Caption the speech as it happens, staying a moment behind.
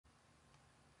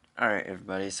Alright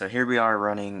everybody, so here we are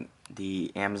running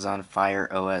the Amazon Fire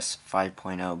OS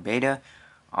 5.0 beta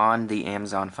on the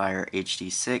Amazon Fire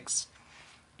HD6,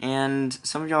 and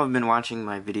some of y'all have been watching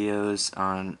my videos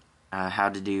on how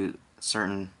to do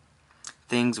certain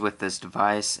things with this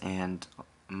device, and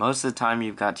most of the time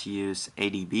you've got to use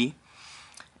ADB,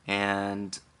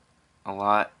 and a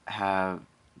lot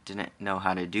didn't know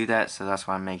how to do that, so that's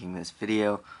why I'm making this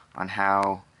video on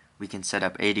how we can set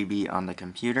up ADB on the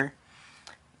computer.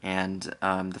 And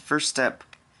the first step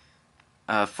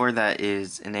for that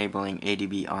is enabling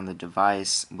ADB on the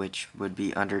device, which would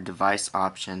be under device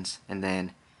options, and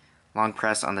then long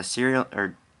press on the serial,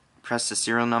 or press the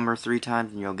serial number 3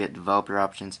 times and you'll get developer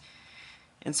options.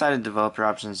 Inside of developer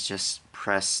options, just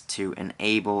press to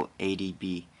enable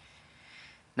ADB.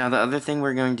 Now the other thing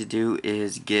we're going to do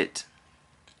is get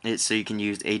it so you can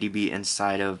use ADB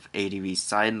inside of ADB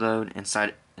Sideload,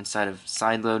 inside of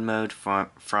Sideload mode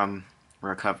from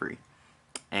recovery,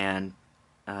 and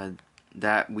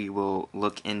that we will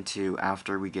look into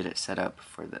after we get it set up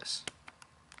for this.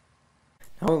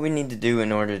 Now what we need to do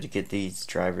in order to get these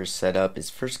drivers set up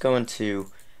is first go into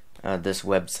this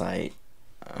website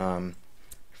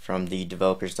from the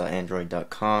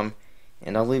developers.android.com,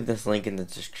 and I'll leave this link in the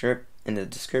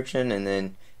description, and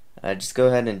then just go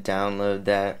ahead and download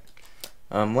that.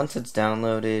 Once it's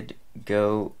downloaded,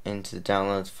 go into the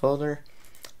downloads folder,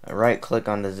 right click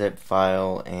on the zip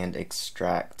file and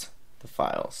extract the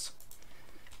files.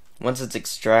 Once it's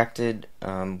extracted,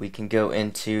 we can go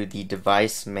into the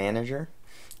device manager.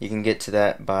 You can get to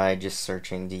that by just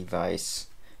searching device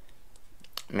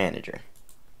manager.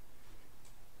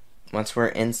 Once we're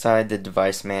inside the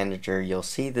device manager, you'll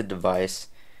see the device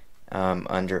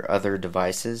under other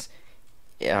devices.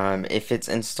 If it's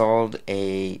installed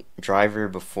a driver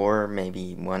before,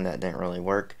 maybe one that didn't really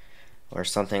work or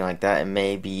something like that, it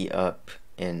may be up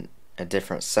in a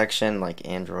different section like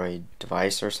Android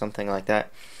device or something like that.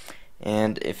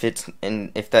 And if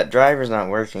that driver's not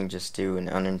working, just do an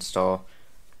uninstall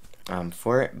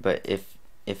for it. But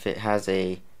if it has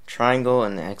a triangle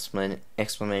and an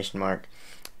exclamation mark,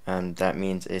 that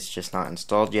means it's just not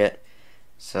installed yet.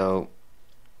 So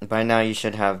by now you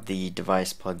should have the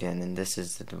device plugged in, and this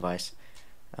is the device.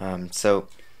 So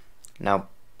now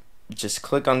just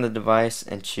click on the device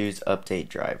and choose Update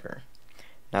Driver.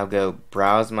 Now go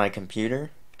Browse My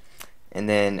Computer, and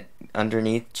then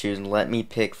underneath choose Let Me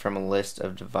Pick from a list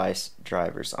of device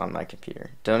drivers on my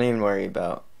computer. Don't even worry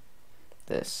about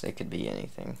this, it could be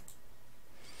anything.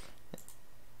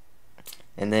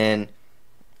 And then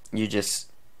you just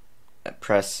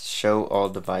press Show All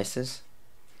Devices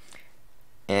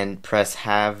and press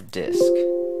Have Disk.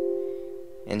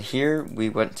 And here we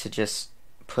want to just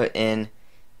put in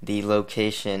the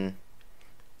location,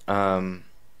 the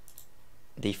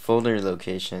folder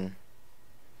location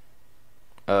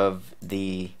of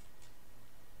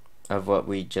what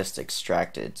we just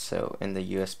extracted. So in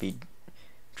the USB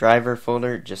driver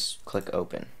folder, just click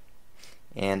Open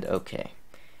and OK.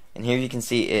 And here you can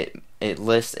see it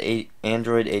lists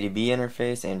Android ADB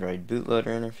interface, Android bootloader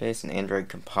interface, and Android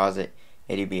composite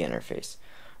ADB interface.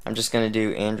 I'm just going to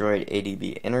do Android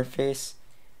ADB interface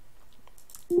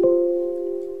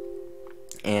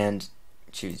and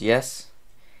choose yes,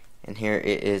 and here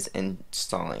it is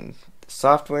installing the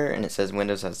software, and it says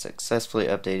Windows has successfully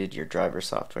updated your driver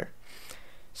software.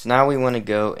 So now we want to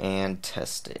go and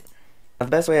test it. The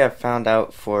best way I've found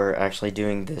out for actually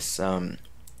doing this, the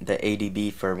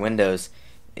ADB for Windows,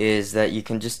 is that you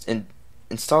can just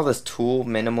install this tool,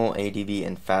 Minimal ADB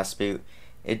and Fastboot.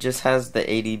 It just has the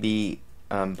ADB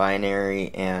binary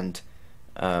and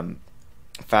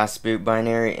Fastboot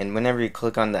binary, and whenever you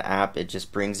click on the app, it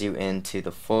just brings you into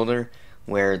the folder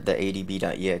where the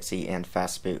adb.exe and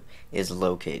Fastboot is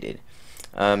located.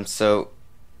 So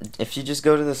if you just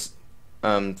go to this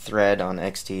thread on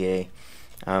XDA,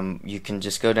 you can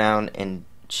just go down and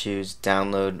choose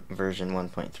download version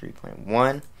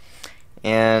 1.3.1,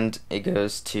 and it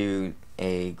goes to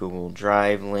a Google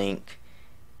Drive link,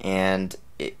 and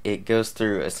it goes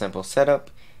through a simple setup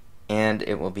and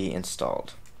it will be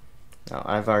installed. Now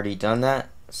I've already done that,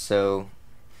 so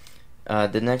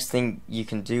the next thing you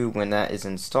can do when that is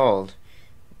installed,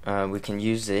 we can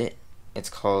use it. It's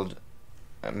called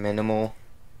Minimal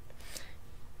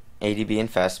ADB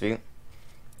and Fastboot,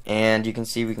 and you can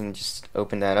see we can just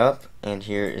open that up, and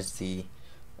here is the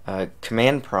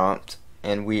command prompt,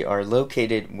 and we are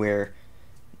located where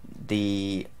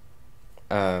the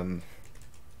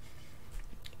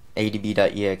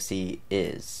adb.exe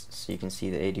is. So you can see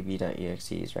the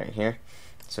adb.exe is right here.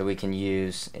 So we can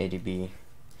use adb.exe,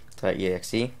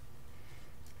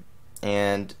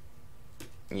 and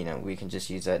we can just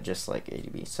use that just like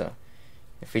ADB. So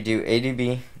if we do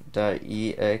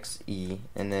adb.exe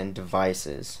and then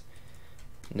devices,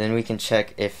 then we can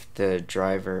check if the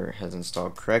driver has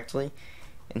installed correctly.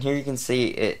 And here you can see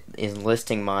it is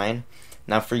listing mine.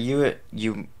 Now for you,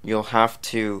 you'll have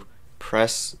to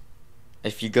press,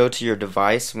 if you go to your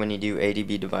device when you do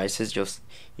ADB devices,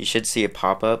 you should see a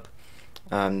pop-up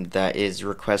that is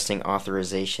requesting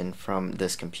authorization from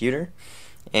this computer,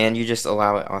 and you just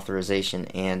allow it authorization,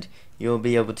 and you'll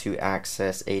be able to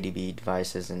access ADB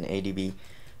devices and ADB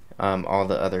all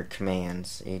the other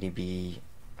commands, ADB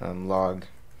log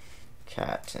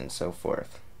cat and so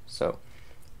forth. So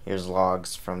here's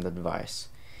logs from the device,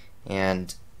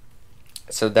 and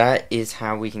so that is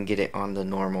how we can get it on the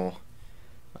normal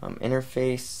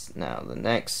interface. Now the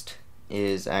next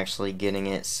is actually getting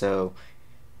it so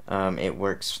it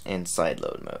works in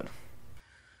sideload mode.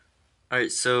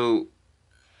 Alright, so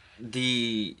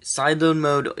the sideload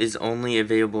mode is only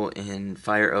available in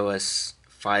Fire OS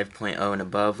 5.0 and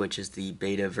above, which is the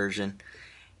beta version.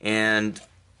 And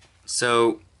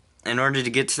so in order to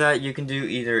get to that, you can do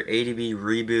either ADB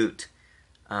reboot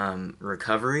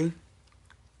recovery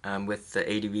with the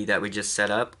ADB that we just set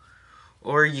up,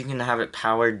 or you can have it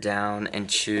powered down and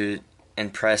choose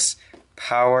and press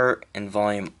power and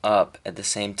volume up at the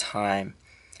same time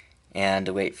and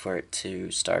wait for it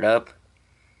to start up,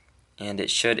 and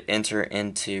it should enter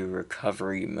into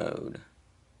recovery mode.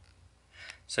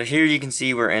 So here you can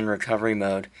see we're in recovery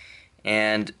mode,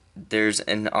 and there's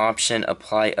an option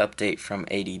apply update from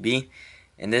ADB,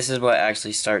 and this is what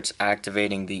actually starts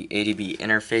activating the ADB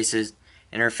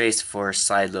interface for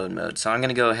sideload mode. So I'm going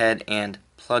to go ahead and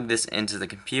plug this into the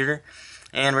computer,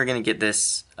 and we're going to get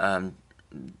this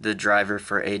the driver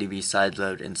for ADB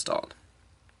sideload installed.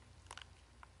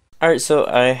 Alright, so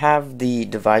I have the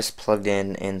device plugged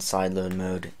in sideload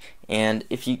mode, and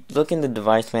if you look in the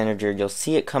device manager, you'll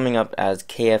see it coming up as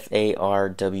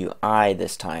KFARWI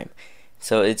this time.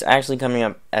 So it's actually coming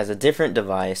up as a different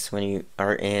device when you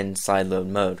are in sideload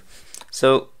mode.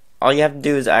 So all you have to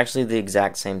do is actually the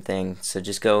exact same thing. So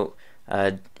just go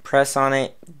press on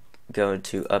it, go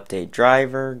to update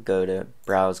driver, go to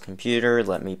browse computer,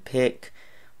 let me pick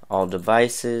all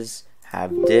devices,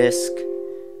 have disk,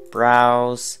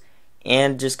 browse,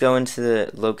 and just go into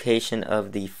the location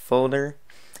of the folder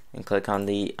and click on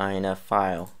the INF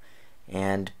file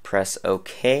and press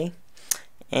OK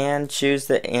and choose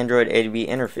the Android ADB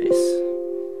interface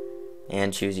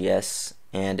and choose yes,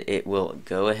 and it will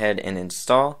go ahead and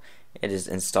install. It is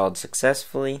installed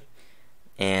successfully,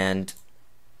 and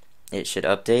it should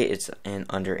update. It's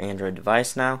under Android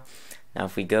device now. Now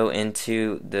if we go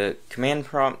into the command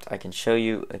prompt, I can show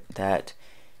you that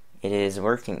it is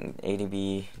working.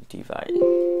 ADB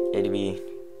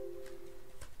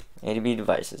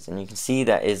devices, and you can see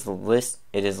that it is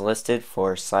listed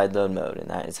for sideload mode, and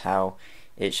that is how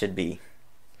it should be.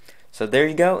 So there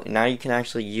you go. Now you can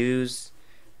actually use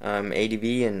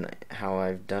ADB and how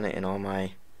I've done it in all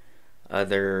my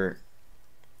other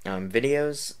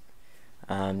videos.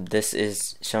 This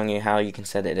is showing you how you can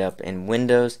set it up in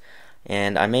Windows,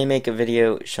 and I may make a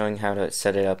video showing how to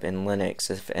set it up in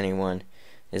Linux if anyone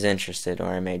is interested, or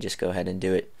I may just go ahead and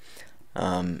do it.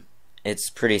 It's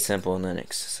pretty simple in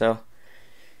Linux. So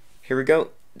here we go.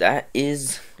 That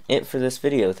is it for this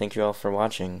video. Thank you all for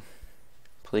watching.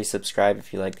 Please subscribe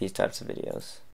if you like these types of videos.